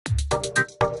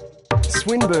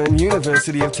Swinburne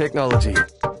University of Technology.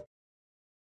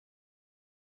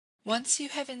 Once you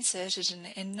have inserted an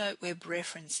EndNote Web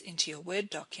reference into your Word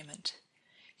document,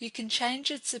 you can change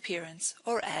its appearance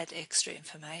or add extra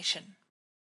information.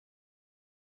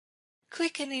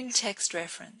 Click an in-text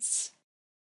reference.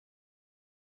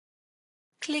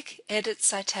 Click Edit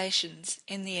Citations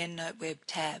in the EndNote Web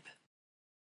tab.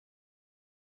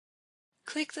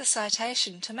 Click the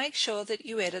citation to make sure that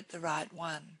you edit the right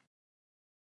one.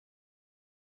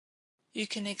 You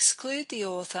can exclude the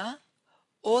author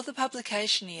or the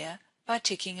publication year by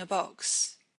ticking a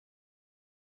box.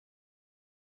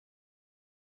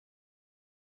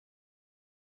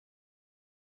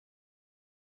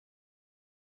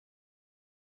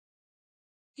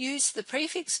 Use the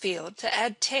prefix field to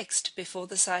add text before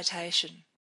the citation.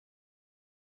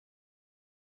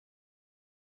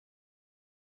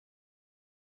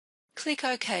 Click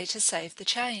OK to save the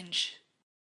change.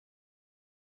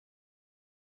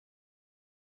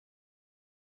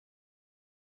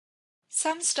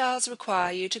 Some styles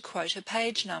require you to quote a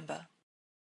page number.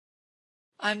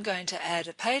 I'm going to add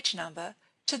a page number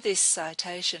to this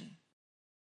citation.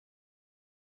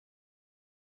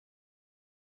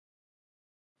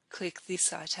 Click the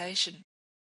citation.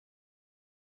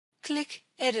 Click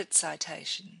Edit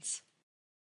Citations.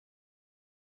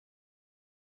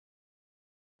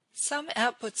 Some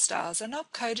output styles are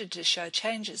not coded to show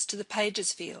changes to the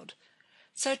Pages field,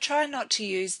 so try not to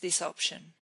use this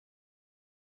option.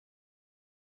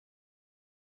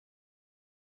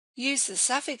 Use the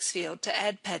suffix field to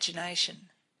add pagination.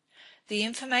 The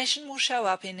information will show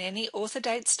up in any author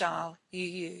date style you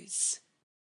use.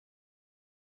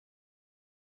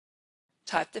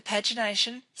 Type the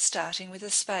pagination starting with a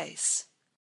space.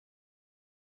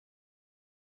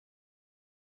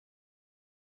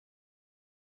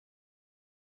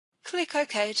 Click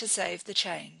OK to save the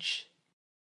change.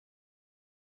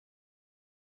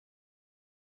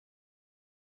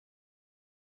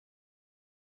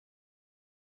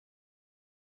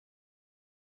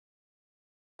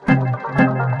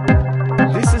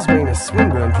 This has been a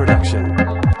Swinburne production.